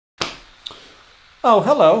Oh,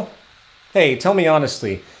 hello. Hey, tell me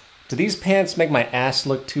honestly, do these pants make my ass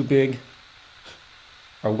look too big?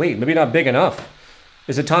 Or wait, maybe not big enough.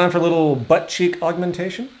 Is it time for a little butt cheek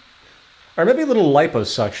augmentation? Or maybe a little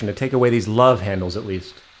liposuction to take away these love handles at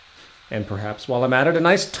least. And perhaps while I'm at it, a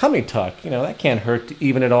nice tummy tuck. You know, that can't hurt to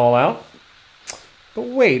even it all out. But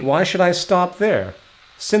wait, why should I stop there?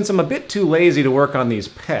 Since I'm a bit too lazy to work on these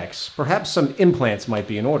pecs, perhaps some implants might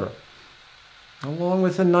be in order. Along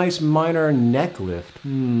with a nice minor neck lift.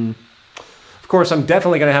 Of course, I'm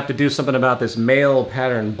definitely going to have to do something about this male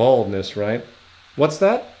pattern baldness, right? What's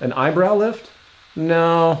that? An eyebrow lift?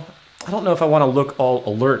 No, I don't know if I want to look all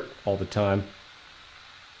alert all the time.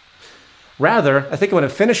 Rather, I think I'm going to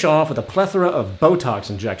finish off with a plethora of Botox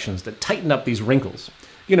injections that tighten up these wrinkles.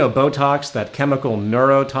 You know, Botox, that chemical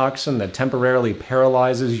neurotoxin that temporarily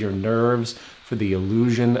paralyzes your nerves for the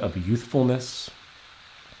illusion of youthfulness.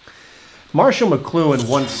 Marshall McLuhan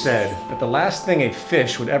once said that the last thing a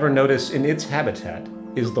fish would ever notice in its habitat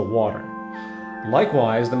is the water.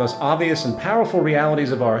 Likewise, the most obvious and powerful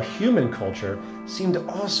realities of our human culture seem to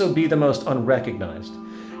also be the most unrecognized.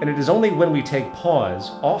 And it is only when we take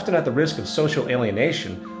pause, often at the risk of social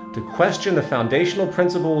alienation, to question the foundational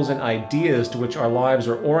principles and ideas to which our lives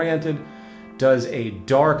are oriented, does a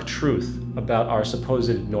dark truth about our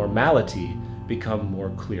supposed normality become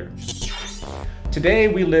more clear. Today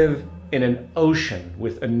we live in an ocean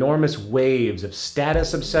with enormous waves of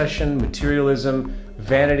status obsession, materialism,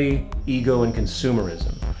 vanity, ego, and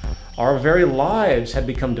consumerism. Our very lives have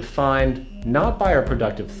become defined not by our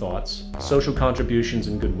productive thoughts, social contributions,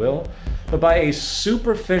 and goodwill, but by a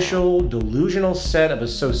superficial, delusional set of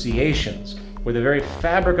associations where the very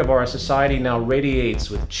fabric of our society now radiates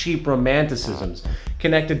with cheap romanticisms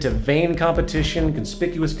connected to vain competition,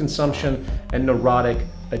 conspicuous consumption, and neurotic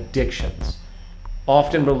addictions,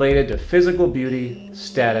 often related to physical beauty,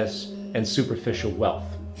 status, and superficial wealth.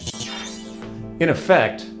 In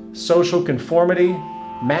effect, social conformity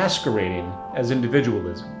masquerading as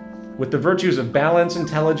individualism, with the virtues of balance,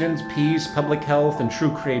 intelligence, peace, public health, and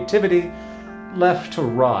true creativity left to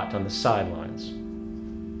rot on the sidelines.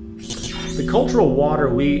 The cultural water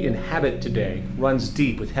we inhabit today runs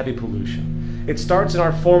deep with heavy pollution. It starts in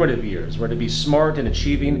our formative years, where to be smart and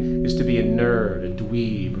achieving is to be a nerd, a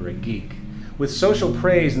dweeb, or a geek, with social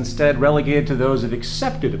praise instead relegated to those of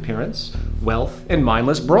accepted appearance, wealth, and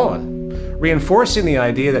mindless brawn, reinforcing the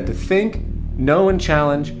idea that to think, know, and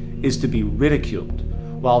challenge is to be ridiculed,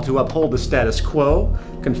 while to uphold the status quo,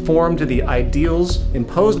 conform to the ideals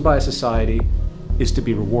imposed by society, is to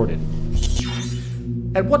be rewarded.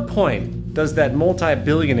 At what point does that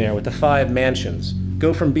multi-billionaire with the 5 mansions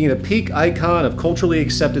go from being a peak icon of culturally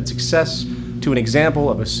accepted success to an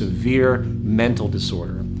example of a severe mental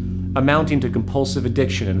disorder, amounting to compulsive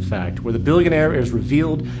addiction, in fact, where the billionaire is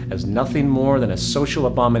revealed as nothing more than a social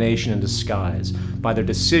abomination in disguise by their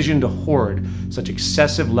decision to hoard such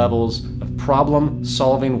excessive levels of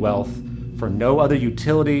problem-solving wealth for no other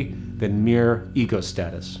utility than mere ego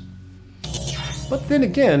status? But then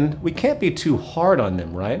again, we can't be too hard on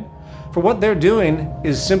them, right? For what they're doing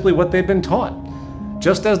is simply what they've been taught.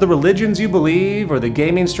 Just as the religions you believe or the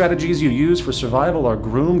gaming strategies you use for survival are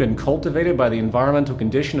groomed and cultivated by the environmental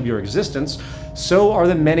condition of your existence, so are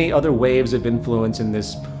the many other waves of influence in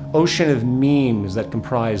this ocean of memes that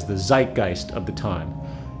comprise the zeitgeist of the time.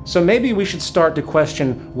 So maybe we should start to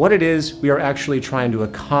question what it is we are actually trying to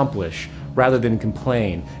accomplish rather than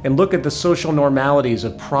complain, and look at the social normalities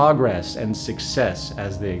of progress and success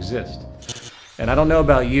as they exist. And I don't know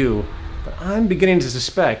about you, but I'm beginning to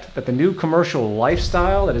suspect that the new commercial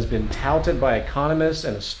lifestyle that has been touted by economists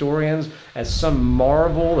and historians as some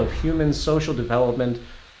marvel of human social development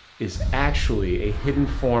is actually a hidden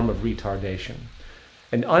form of retardation.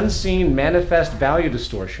 An unseen manifest value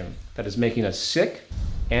distortion that is making us sick,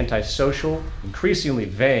 antisocial, increasingly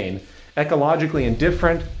vain, ecologically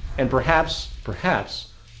indifferent, and perhaps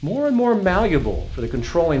more and more malleable for the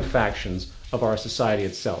controlling factions of our society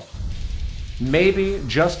itself. Maybe,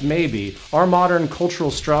 just maybe, our modern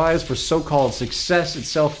cultural strives for so-called success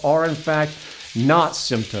itself are in fact not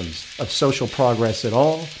symptoms of social progress at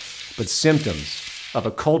all, but symptoms of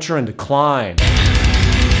a culture in decline.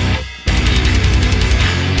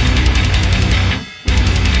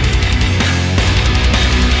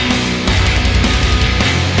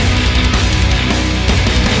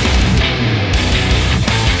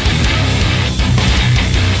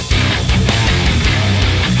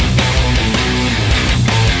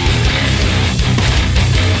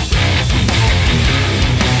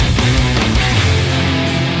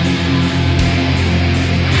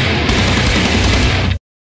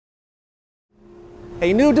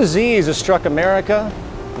 A new disease has struck America,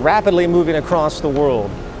 rapidly moving across the world,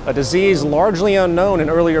 a disease largely unknown in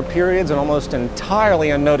earlier periods and almost entirely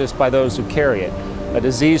unnoticed by those who carry it. A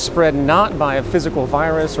disease spread not by a physical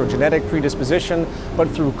virus or genetic predisposition, but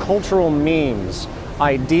through cultural memes,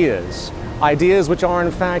 ideas which are in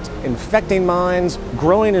fact infecting minds,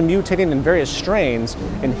 growing and mutating in various strains,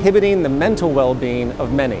 inhibiting the mental well-being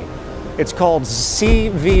of many. It's called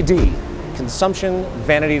CVD, Consumption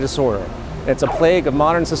Vanity Disorder. It's a plague of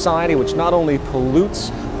modern society which not only pollutes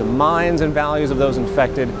the minds and values of those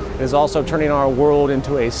infected, it is also turning our world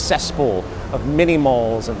into a cesspool of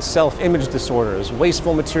mini-malls and self-image disorders,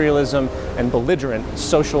 wasteful materialism, and belligerent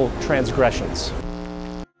social transgressions.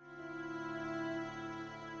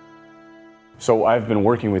 So I've been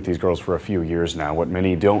working with these girls for a few years now. What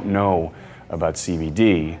many don't know about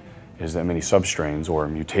CVD is that many substrains or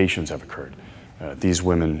mutations have occurred. These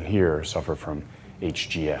women here suffer from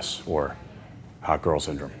HGS, or hot girl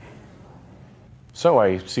syndrome. So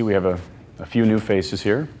I see we have a few new faces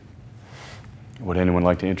here. Would anyone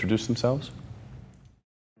like to introduce themselves?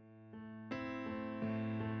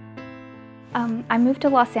 I moved to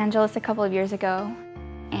Los Angeles a couple of years ago,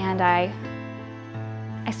 and I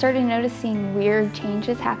started noticing weird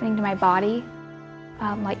changes happening to my body.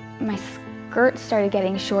 Like my skirt started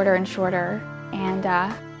getting shorter and shorter, and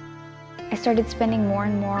I started spending more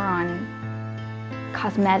and more on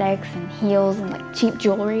cosmetics and heels and like cheap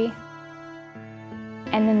jewelry.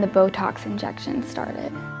 And then the Botox injections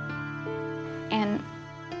started. And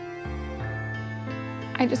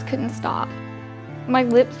I just couldn't stop. My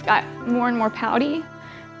lips got more and more pouty.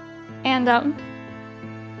 And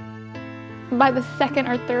by the second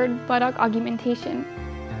or third buttock augmentation,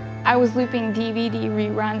 I was looping DVD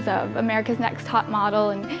reruns of America's Next Top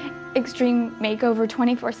Model and Extreme Makeover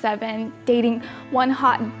 24/7, dating one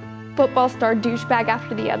hot football star douchebag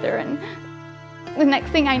after the other, and the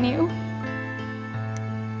next thing I knew,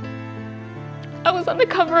 I was on the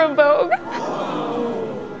cover of Vogue.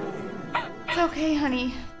 It's okay,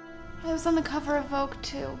 honey. I was on the cover of Vogue,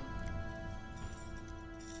 too.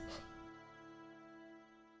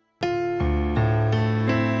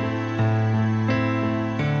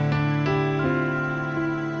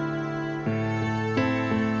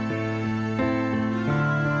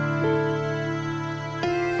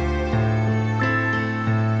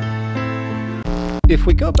 If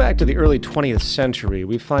we go back to the early 20th century,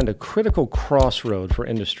 we find a critical crossroad for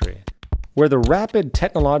industry, where the rapid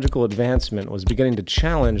technological advancement was beginning to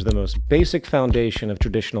challenge the most basic foundation of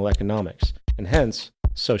traditional economics, and hence,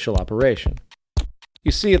 social operation.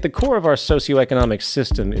 You see, at the core of our socioeconomic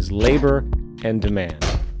system is labor and demand.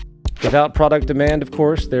 Without product demand, of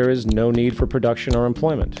course, there is no need for production or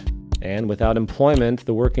employment. And without employment,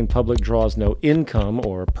 the working public draws no income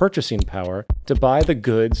or purchasing power to buy the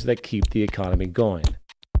goods that keep the economy going.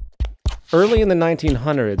 Early in the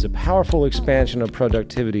 1900s, a powerful expansion of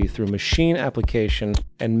productivity through machine application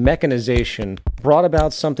and mechanization brought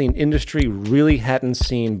about something industry really hadn't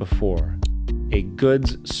seen before: a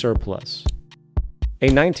goods surplus. A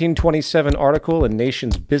 1927 article in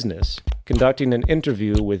Nation's Business, conducting an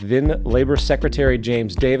interview with then Labor Secretary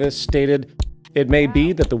James Davis, stated, "It may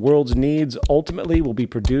be that the world's needs ultimately will be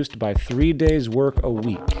produced by 3 days' work a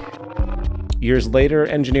week." Years later,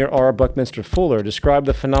 engineer R. Buckminster Fuller described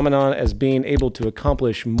the phenomenon as being able to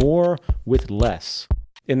accomplish more with less,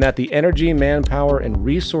 in that the energy, manpower, and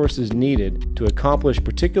resources needed to accomplish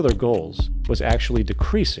particular goals was actually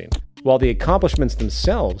decreasing, while the accomplishments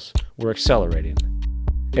themselves were accelerating.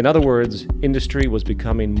 In other words, industry was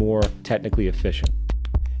becoming more technically efficient.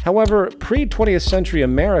 However, pre-20th century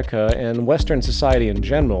America and Western society in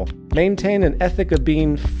general maintained an ethic of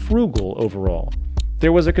being frugal overall.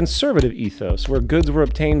 There was a conservative ethos where goods were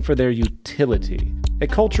obtained for their utility, a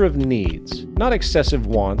culture of needs, not excessive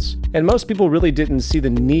wants, and most people really didn't see the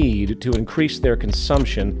need to increase their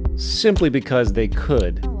consumption simply because they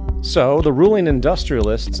could. So, the ruling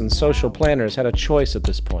industrialists and social planners had a choice at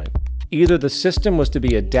this point. Either the system was to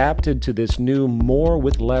be adapted to this new more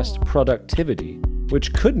with less productivity,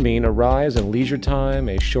 which could mean a rise in leisure time,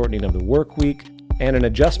 a shortening of the work week, and an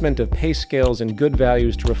adjustment of pay scales and good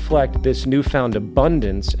values to reflect this newfound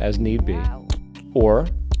abundance as need be. Or,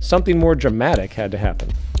 something more dramatic had to happen.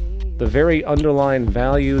 The very underlying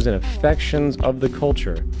values and affections of the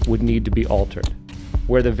culture would need to be altered,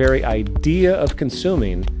 where the very idea of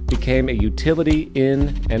consuming became a utility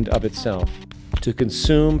in and of itself, to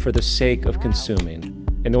consume for the sake of consuming,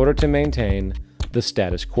 in order to maintain the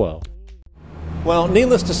status quo. Well,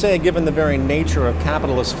 needless to say, given the very nature of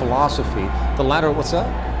capitalist philosophy, the latter, what's that?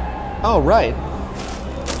 Oh, right.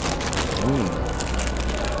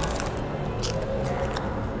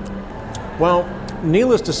 Well,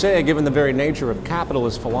 Needless to say, given the very nature of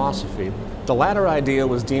capitalist philosophy, the latter idea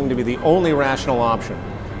was deemed to be the only rational option.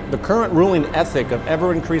 The current ruling ethic of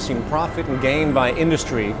ever-increasing profit and gain by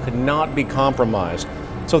industry could not be compromised.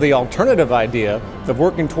 So the alternative idea of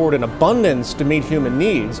working toward an abundance to meet human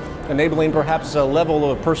needs, enabling perhaps a level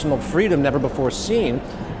of personal freedom never before seen,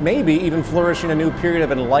 maybe even flourishing a new period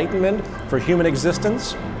of enlightenment for human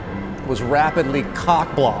existence, was rapidly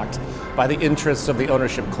cock-blocked by the interests of the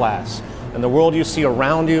ownership class. And the world you see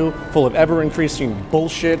around you, full of ever-increasing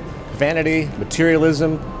bullshit, vanity,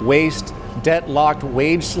 materialism, waste, debt-locked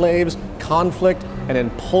wage slaves, conflict, and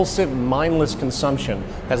impulsive, mindless consumption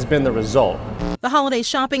has been the result. The holiday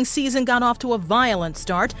shopping season got off to a violent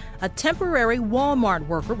start. A temporary Walmart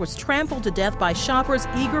worker was trampled to death by shoppers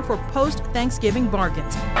eager for post-Thanksgiving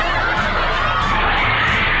bargains.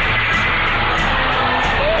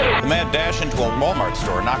 The mad dash into a Walmart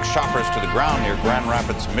store knocked shoppers to the ground near Grand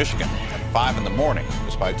Rapids, Michigan. At 5 in the morning,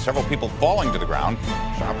 despite several people falling to the ground,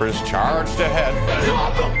 shoppers charged ahead.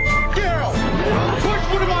 Daryl,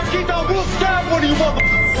 push one of my kids out, we'll stab one of you mother...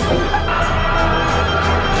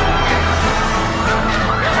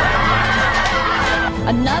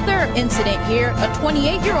 Another incident here, a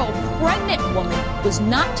 28-year-old pregnant woman was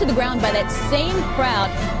knocked to the ground by that same crowd.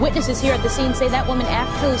 Witnesses here at the scene say that woman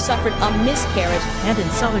actually suffered a miscarriage. And in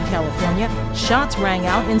Southern California, shots rang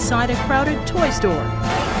out inside a crowded toy store.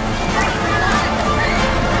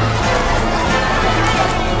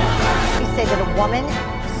 You say that a woman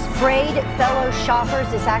sprayed fellow shoppers.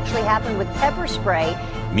 This actually happened with pepper spray.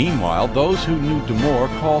 Meanwhile, those who knew Damore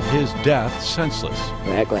call his death senseless.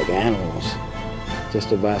 They act like animals. Just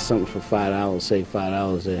to buy something for $5, say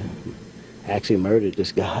 $5, they actually murdered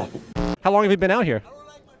this guy. How long have you been out here?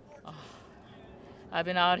 I've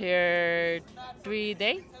been out here 3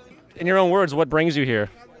 days. In your own words, what brings you here?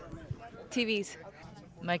 TVs.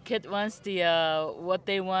 My kid wants the what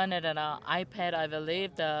they wanted, an iPad, I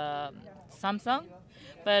believe, the Samsung.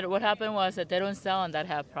 But what happened was that they don't sell on that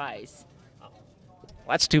half price.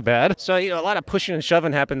 That's too bad. So, you know, a lot of pushing and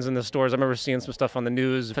shoving happens in the stores. I remember seeing some stuff on the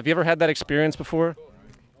news. Have you ever had that experience before?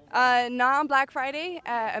 Not on Black Friday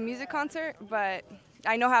at a music concert, but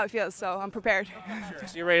I know how it feels, so I'm prepared.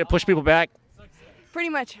 So you're ready to push people back? Pretty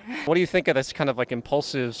much. What do you think of this kind of like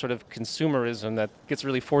impulsive sort of consumerism that gets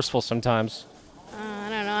really forceful sometimes? I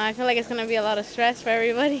don't know. I feel like it's going to be a lot of stress for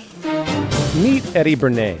everybody. Meet Eddie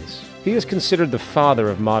Bernays. He is considered the father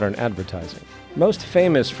of modern advertising. Most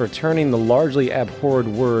famous for turning the largely abhorred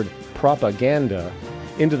word propaganda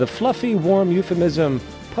into the fluffy, warm euphemism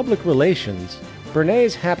public relations,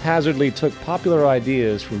 Bernays haphazardly took popular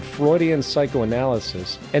ideas from Freudian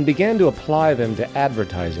psychoanalysis and began to apply them to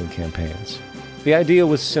advertising campaigns. The idea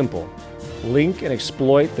was simple: link and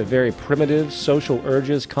exploit the very primitive social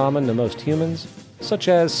urges common to most humans, such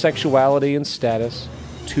as sexuality and status,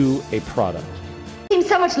 to a product. It seems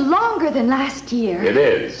so much longer than last year. It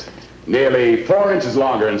is. Nearly 4 inches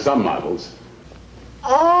longer in some models.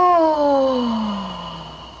 Oh!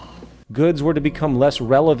 Goods were to become less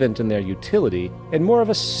relevant in their utility and more of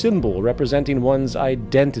a symbol representing one's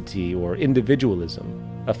identity or individualism,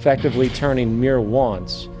 effectively turning mere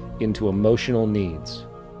wants into emotional needs.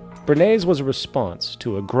 Bernays was a response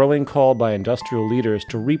to a growing call by industrial leaders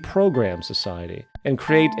to reprogram society and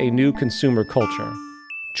create a new consumer culture.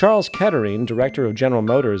 Charles Kettering, director of General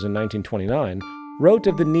Motors in 1929, wrote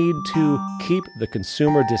of the need to keep the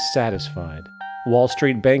consumer dissatisfied. Wall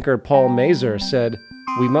Street banker Paul Mazur said,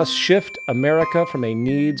 "We must shift America from a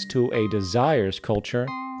needs to a desires culture.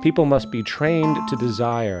 People must be trained to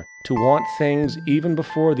desire, to want things even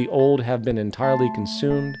before the old have been entirely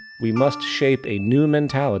consumed. We must shape a new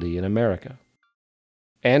mentality in America."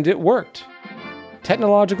 And it worked.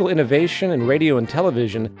 Technological innovation in radio and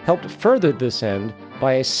television helped further this end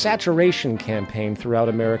by a saturation campaign throughout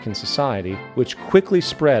American society, which quickly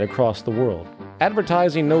spread across the world.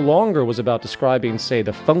 Advertising no longer was about describing, say,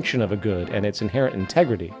 the function of a good and its inherent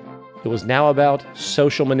integrity. It was now about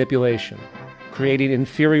social manipulation, creating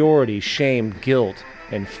inferiority, shame, guilt,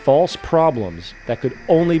 and false problems that could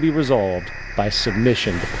only be resolved by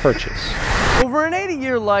submission to purchase. Over an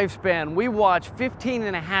 80-year lifespan, we watch 15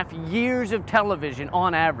 and a half years of television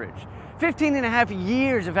on average. 15 and a half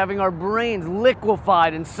years of having our brains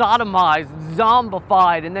liquefied and sodomized,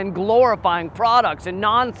 zombified, and then glorifying products and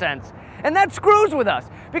nonsense. And that screws with us,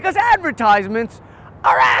 because advertisements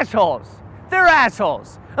are assholes. They're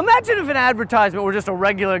assholes. Imagine if an advertisement were just a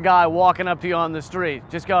regular guy walking up to you on the street,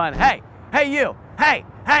 just going, hey, hey you, hey,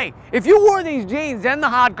 Hey, if you wore these jeans, then the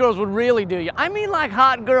hot girls would really do you. I mean like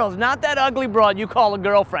hot girls, not that ugly broad you call a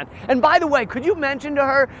girlfriend. And by the way, could you mention to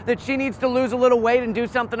her that she needs to lose a little weight and do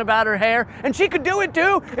something about her hair? And she could do it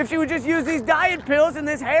too if she would just use these diet pills and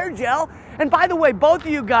this hair gel. And by the way, both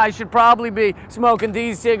of you guys should probably be smoking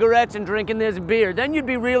these cigarettes and drinking this beer. Then you'd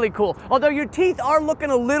be really cool. Although your teeth are looking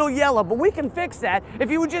a little yellow, but we can fix that if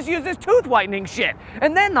you would just use this tooth whitening shit.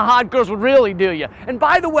 And then the hot girls would really do you. And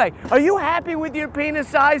by the way, are you happy with your penis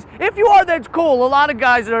size? If you are, that's cool. A lot of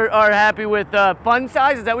guys are happy with fun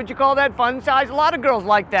size. Is that what you call that? Fun size? A lot of girls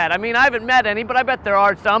like that. I mean, I haven't met any, but I bet there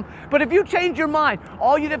are some. But if you change your mind,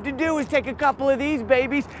 all you'd have to do is take a couple of these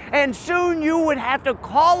babies, and soon you would have to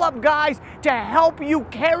call up guys to help you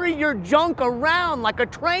carry your junk around like a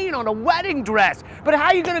train on a wedding dress. But how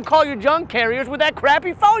are you gonna call your junk carriers with that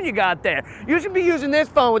crappy phone you got there? You should be using this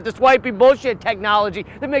phone with the swipey bullshit technology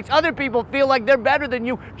that makes other people feel like they're better than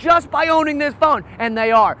you just by owning this phone. And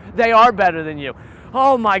they are better than you.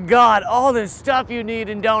 Oh my God, all this stuff you need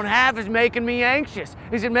and don't have is making me anxious.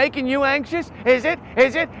 Is it making you anxious? Is it?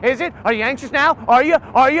 Are you anxious now? Are you?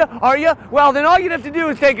 Well, then all you'd have to do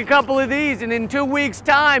is take a couple of these, and in 2 weeks'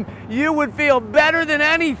 time, you would feel better than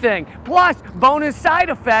anything. Plus, bonus side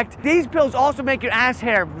effect, these pills also make your ass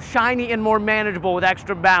hair shiny and more manageable with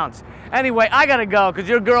extra bounce. Anyway, I gotta go, because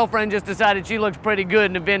your girlfriend just decided she looks pretty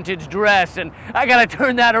good in a vintage dress, and I gotta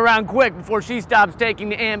turn that around quick before she stops taking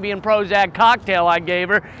the Ambien Prozac cocktail I gave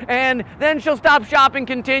her, and then she'll stop shopping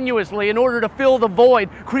continuously in order to fill the void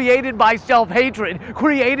created by self-hatred,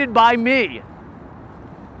 created by me.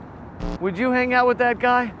 Would you hang out with that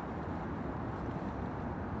guy?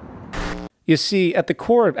 You see, at the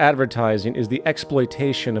core of advertising is the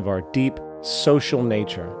exploitation of our deep social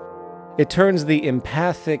nature. It turns the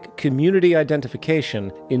empathic community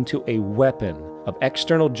identification into a weapon of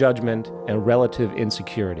external judgment and relative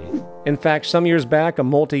insecurity. In fact, some years back, a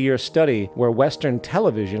multi-year study where Western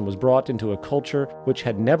television was brought into a culture which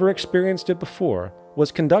had never experienced it before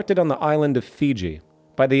was conducted on the island of Fiji.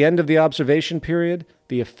 By the end of the observation period,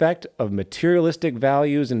 the effect of materialistic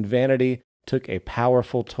values and vanity took a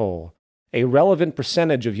powerful toll. A relevant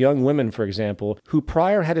percentage of young women, for example, who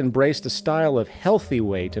prior had embraced a style of healthy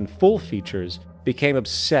weight and full features, became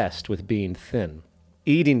obsessed with being thin.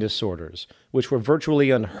 Eating disorders, which were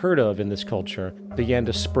virtually unheard of in this culture, began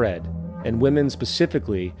to spread, and women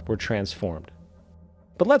specifically were transformed.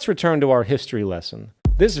 But let's return to our history lesson.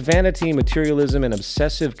 This vanity, materialism, and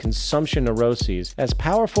obsessive consumption neuroses, as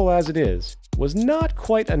powerful as it is, was not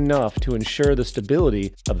quite enough to ensure the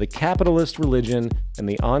stability of the capitalist religion and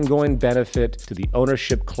the ongoing benefit to the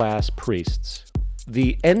ownership class priests.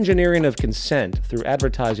 The engineering of consent through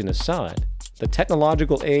advertising aside, the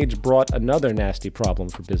technological age brought another nasty problem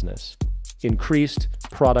for business: increased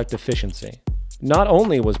product efficiency. Not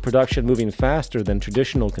only was production moving faster than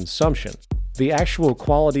traditional consumption, the actual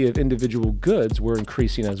quality of individual goods were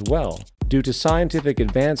increasing as well, due to scientific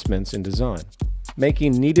advancements in design,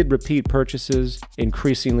 making needed repeat purchases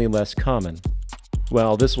increasingly less common.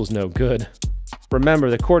 Well, this was no good. Remember,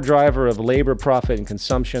 the core driver of labor, profit, and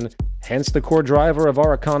consumption, hence the core driver of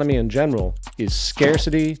our economy in general, is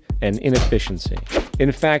scarcity and inefficiency.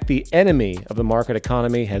 In fact, the enemy of the market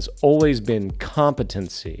economy has always been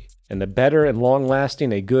competency, and the better and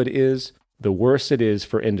long-lasting a good is, the worse it is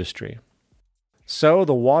for industry. So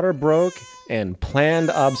the water broke and planned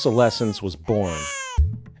obsolescence was born.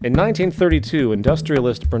 In 1932,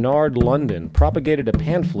 industrialist Bernard London propagated a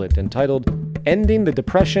pamphlet entitled "Ending the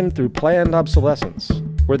Depression Through Planned Obsolescence,"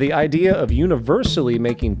 where the idea of universally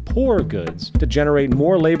making poor goods to generate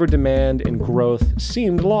more labor demand and growth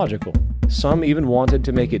seemed logical. Some even wanted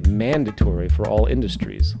to make it mandatory for all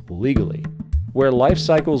industries, legally, where life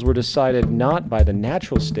cycles were decided not by the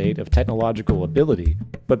natural state of technological ability,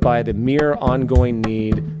 but by the mere ongoing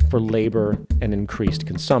need for labor and increased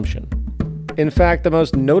consumption. In fact, the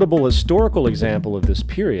most notable historical example of this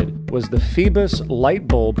period was the Phoebus light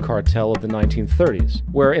bulb cartel of the 1930s,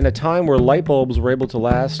 where in a time where light bulbs were able to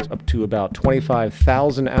last up to about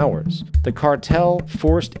 25,000 hours, the cartel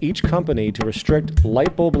forced each company to restrict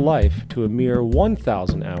light bulb life to a mere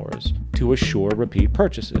 1,000 hours to assure repeat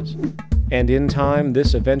purchases. And in time,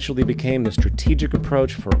 this eventually became the strategic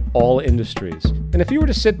approach for all industries. And if you were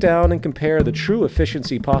to sit down and compare the true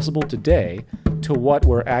efficiency possible today to what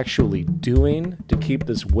we're actually doing to keep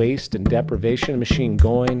this waste and deprivation machine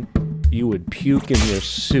going, you would puke in your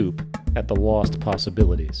soup at the lost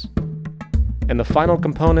possibilities. And the final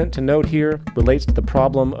component to note here relates to the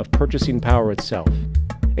problem of purchasing power itself.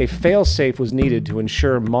 A fail-safe was needed to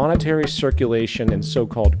ensure monetary circulation and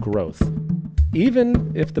so-called growth,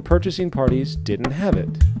 even if the purchasing parties didn't have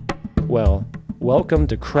it. Well, welcome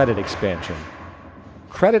to credit expansion.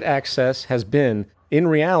 credit access has been, in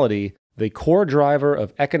reality, the core driver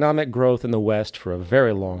of economic growth in the West for a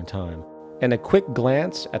very long time. And a quick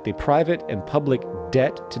glance at the private and public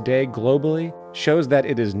debt today globally shows that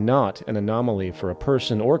it is not an anomaly for a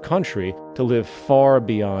person or country to live far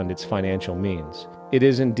beyond its financial means. It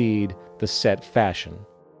is indeed the set fashion.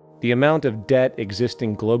 The amount of debt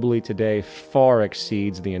existing globally today far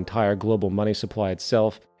exceeds the entire global money supply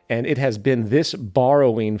itself, and it has been this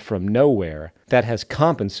borrowing from nowhere that has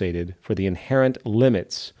compensated for the inherent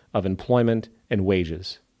limits of employment and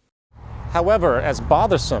wages. However, as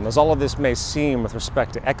bothersome as all of this may seem with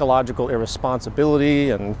respect to ecological irresponsibility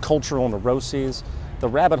and cultural neuroses, the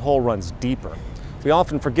rabbit hole runs deeper. We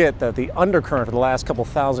often forget that the undercurrent of the last couple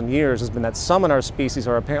thousand years has been that some in our species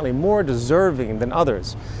are apparently more deserving than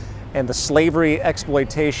others, and the slavery,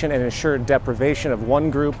 exploitation, and ensured deprivation of one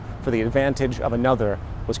group for the advantage of another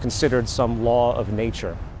was considered some law of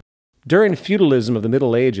nature. During feudalism of the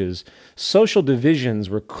Middle Ages, social divisions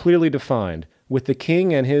were clearly defined, with the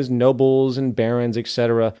king and his nobles and barons,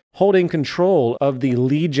 etc., holding control of the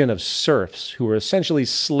legion of serfs who were essentially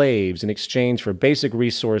slaves in exchange for basic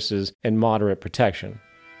resources and moderate protection.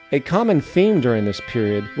 A common theme during this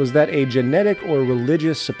period was that a genetic or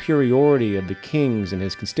religious superiority of the kings and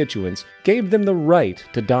his constituents gave them the right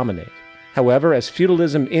to dominate. However, as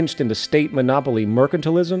feudalism inched into state monopoly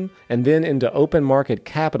mercantilism and then into open market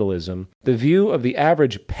capitalism, the view of the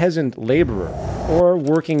average peasant laborer, or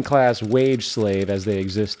working class wage slave as they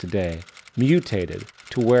exist today, mutated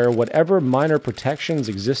to where whatever minor protections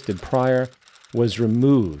existed prior was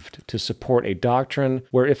removed to support a doctrine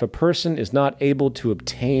where if a person is not able to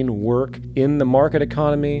obtain work in the market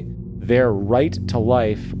economy, their right to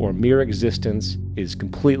life or mere existence is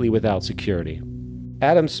completely without security.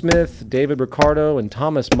 Adam Smith, David Ricardo, and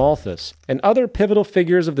Thomas Malthus, and other pivotal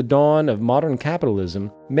figures of the dawn of modern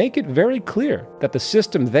capitalism make it very clear that the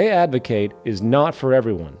system they advocate is not for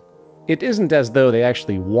everyone. It isn't as though they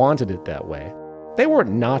actually wanted it that way. They weren't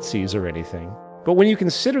Nazis or anything. But when you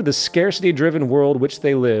consider the scarcity-driven world which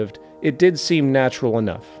they lived, it did seem natural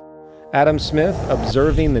enough. Adam Smith,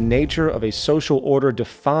 observing the nature of a social order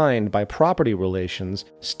defined by property relations,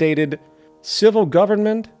 stated, "Civil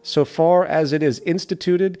government, so far as it is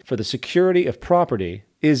instituted for the security of property,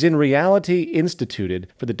 is in reality instituted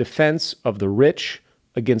for the defense of the rich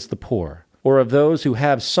against the poor, or of those who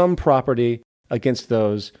have some property against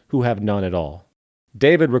those who have none at all."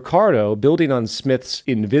 David Ricardo, building on Smith's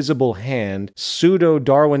invisible hand,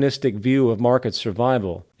 pseudo-Darwinistic view of market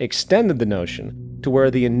survival, extended the notion to where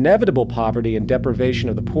the inevitable poverty and deprivation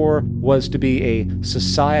of the poor was to be a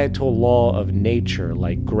societal law of nature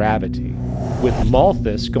like gravity, with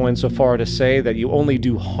Malthus going so far to say that you only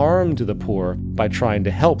do harm to the poor by trying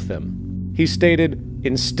to help them. He stated,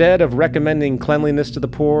 "Instead of recommending cleanliness to the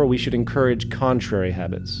poor, we should encourage contrary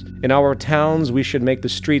habits. In our towns, we should make the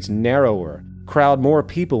streets narrower, crowd more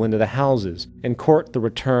people into the houses, and court the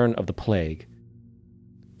return of the plague."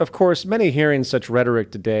 Of course, many hearing such rhetoric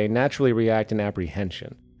today naturally react in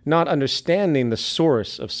apprehension, not understanding the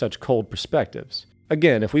source of such cold perspectives.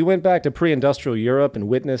 Again, if we went back to pre-industrial Europe and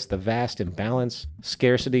witnessed the vast imbalance,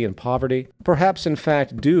 scarcity, and poverty, perhaps in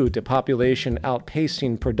fact due to population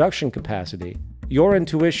outpacing production capacity, your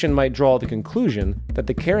intuition might draw the conclusion that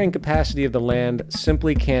the carrying capacity of the land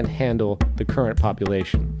simply can't handle the current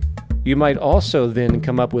population. You might also then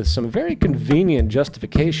come up with some very convenient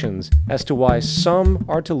justifications as to why some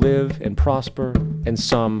are to live and prosper and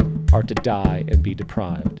some are to die and be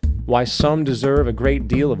deprived. Why some deserve a great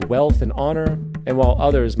deal of wealth and honor, and while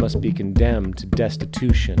others must be condemned to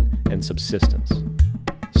destitution and subsistence.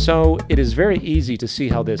 So it is very easy to see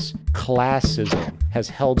how this classism has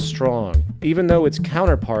held strong, even though its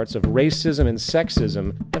counterparts of racism and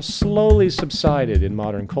sexism have slowly subsided in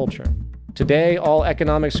modern culture. Today, all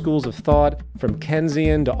economic schools of thought, from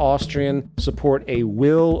Keynesian to Austrian, support a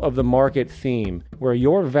will of the market theme, where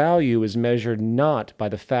your value is measured not by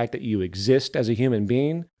the fact that you exist as a human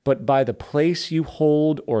being, but by the place you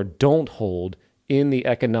hold or don't hold in the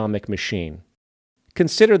economic machine.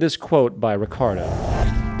 Consider this quote by Ricardo.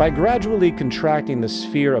 "By gradually contracting the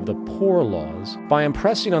sphere of the poor laws, by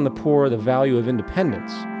impressing on the poor the value of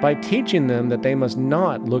independence, by teaching them that they must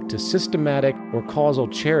not look to systematic or causal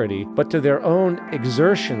charity, but to their own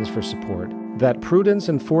exertions for support, that prudence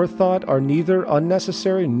and forethought are neither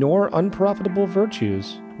unnecessary nor unprofitable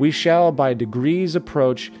virtues, we shall by degrees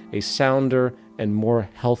approach a sounder and more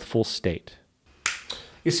healthful state."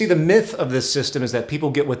 You see, the myth of this system is that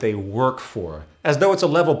people get what they work for, as though it's a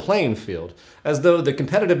level playing field, as though the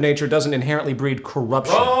competitive nature doesn't inherently breed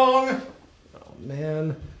corruption. Wrong! Oh,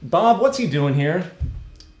 man. Bob, what's he doing here?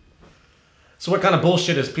 So what kind of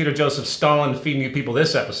bullshit is Peter Joseph Stalin feeding you people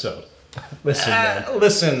this episode?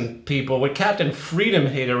 Listen, people, what Captain Freedom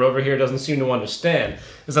Hater over here doesn't seem to understand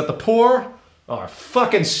is that the poor are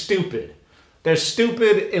fucking stupid. They're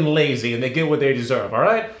stupid and lazy, and they get what they deserve, all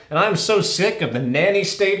right? And I'm so sick of the nanny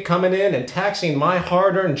state coming in and taxing my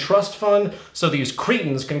hard-earned trust fund so these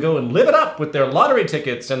cretins can go and live it up with their lottery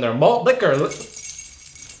tickets and their malt liquor.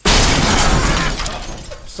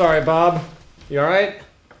 Sorry, Bob. You all right?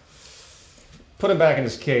 Put him back in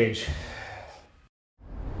his cage.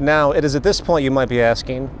 Now, it is at this point you might be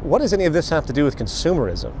asking, what does any of this have to do with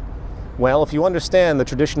consumerism? Well, if you understand the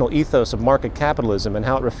traditional ethos of market capitalism and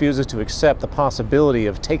how it refuses to accept the possibility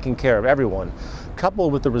of taking care of everyone,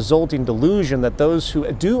 coupled with the resulting delusion that those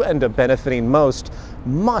who do end up benefiting most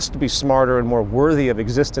must be smarter and more worthy of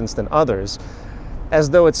existence than others, as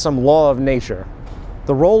though it's some law of nature,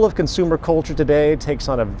 the role of consumer culture today takes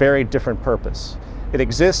on a very different purpose. It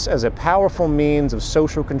exists as a powerful means of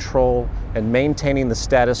social control and maintaining the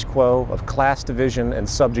status quo of class division and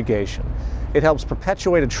subjugation. It helps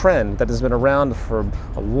perpetuate a trend that has been around for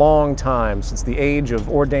a long time, since the age of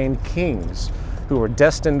ordained kings who were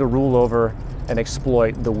destined to rule over and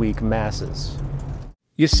exploit the weak masses.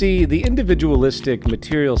 You see, the individualistic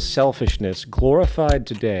material selfishness glorified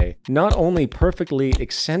today not only perfectly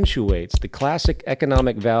accentuates the classic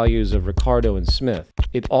economic values of Ricardo and Smith,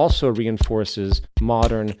 it also reinforces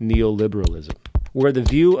modern neoliberalism, where the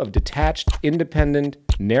view of detached, independent,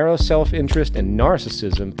 narrow self-interest and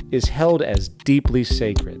narcissism is held as deeply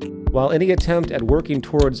sacred, while any attempt at working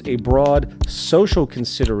towards a broad social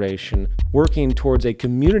consideration, working towards a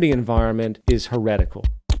community environment, is heretical.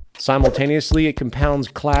 Simultaneously, it compounds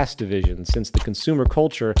class division, since the consumer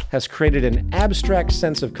culture has created an abstract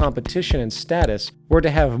sense of competition and status where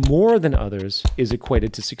to have more than others is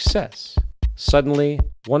equated to success. Suddenly,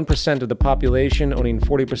 1% of the population owning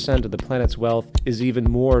 40% of the planet's wealth is even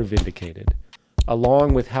more vindicated,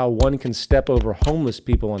 along with how one can step over homeless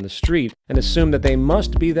people on the street and assume that they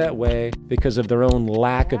must be that way because of their own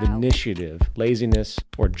lack of initiative, laziness,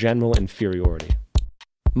 or general inferiority.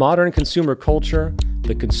 Modern consumer culture,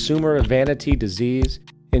 the consumer vanity disease,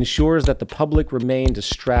 ensures that the public remain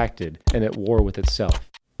distracted and at war with itself.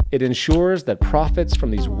 It ensures that profits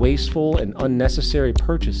from these wasteful and unnecessary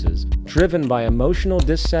purchases, driven by emotional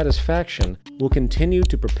dissatisfaction, will continue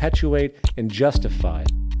to perpetuate and justify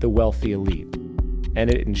the wealthy elite. And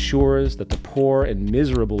it ensures that the poor and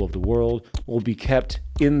miserable of the world will be kept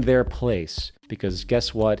in their place, because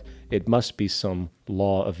guess what? It must be some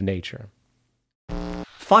law of nature.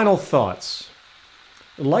 Final thoughts.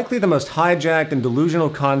 Likely the most hijacked and delusional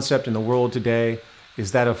concept in the world today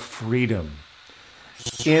is that of freedom.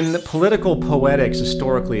 In political poetics,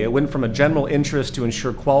 historically, it went from a general interest to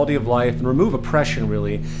ensure quality of life and remove oppression,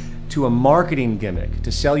 really, to a marketing gimmick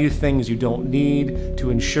to sell you things you don't need to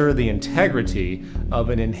ensure the integrity of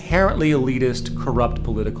an inherently elitist, corrupt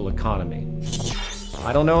political economy.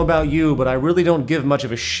 I don't know about you, but I really don't give much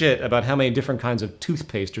of a shit about how many different kinds of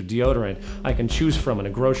toothpaste or deodorant I can choose from in a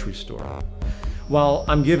grocery store. While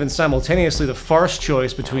I'm given simultaneously the farce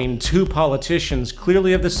choice between two politicians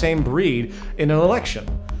clearly of the same breed in an election.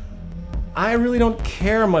 I really don't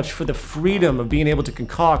care much for the freedom of being able to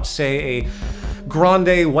concoct, say, a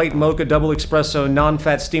grande white mocha double espresso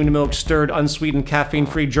non-fat steamed milk stirred unsweetened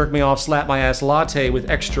caffeine-free jerk me off slap my ass latte with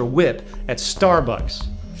extra whip at Starbucks.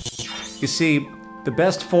 You see, the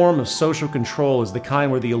best form of social control is the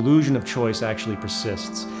kind where the illusion of choice actually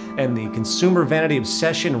persists, and the consumer vanity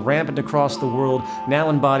obsession rampant across the world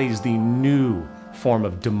now embodies the new form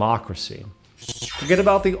of democracy. Forget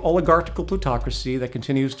about the oligarchical plutocracy that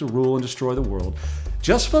continues to rule and destroy the world.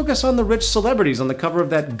 Just focus on the rich celebrities on the cover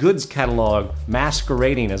of that goods catalog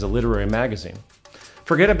masquerading as a literary magazine.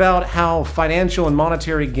 Forget about how financial and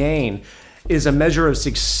monetary gain is a measure of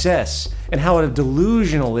success and how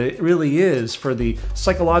delusional it really is, for the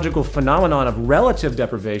psychological phenomenon of relative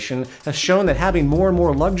deprivation has shown that having more and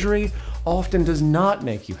more luxury often does not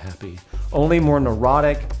make you happy, only more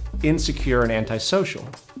neurotic, insecure, and antisocial.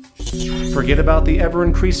 Forget about the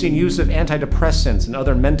ever-increasing use of antidepressants and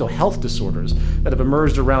other mental health disorders that have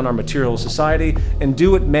emerged around our material society, and do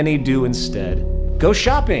what many do instead. Go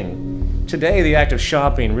shopping! Today, the act of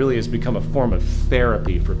shopping really has become a form of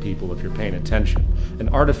therapy for people if you're paying attention, an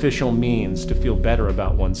artificial means to feel better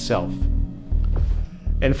about oneself.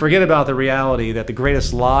 And forget about the reality that the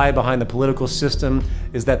greatest lie behind the political system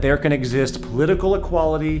is that there can exist political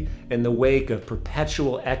equality in the wake of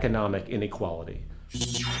perpetual economic inequality.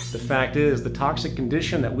 The fact is, the toxic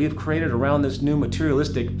condition that we've created around this new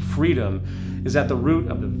materialistic freedom is at the root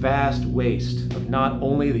of the vast waste of not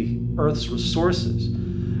only the Earth's resources,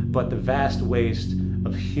 but the vast waste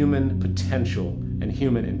of human potential and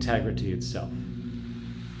human integrity itself.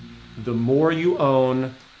 The more you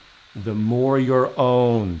own, the more you're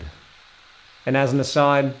owned. And as an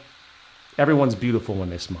aside, everyone's beautiful when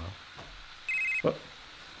they smile.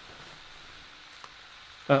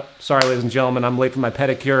 Sorry, ladies and gentlemen, I'm late for my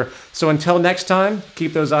pedicure. So until next time,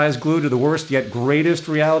 keep those eyes glued to the worst yet greatest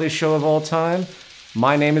reality show of all time.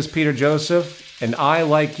 My name is Peter Joseph, and I,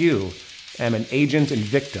 like you, am an agent and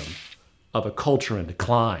victim of a culture in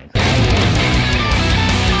decline.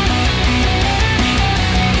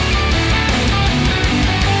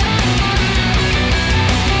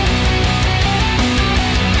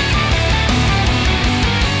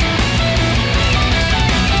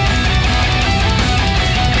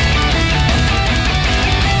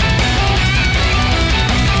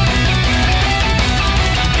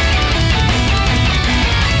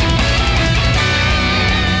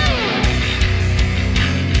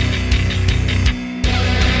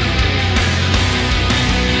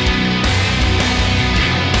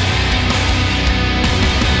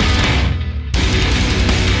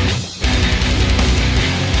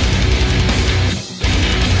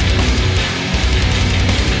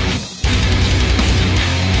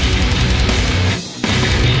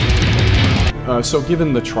 So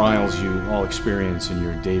given the trials you all experience in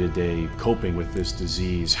your day-to-day coping with this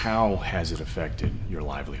disease, how has it affected your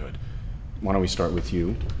livelihood? Why don't we start with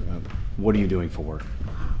you? What are you doing for work?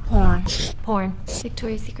 Porn. Porn.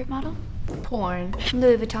 Victoria's Secret model? Porn.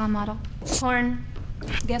 Louis Vuitton model? Porn.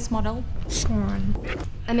 Guest model? Porn.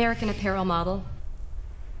 American Apparel model?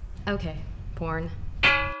 Okay, porn.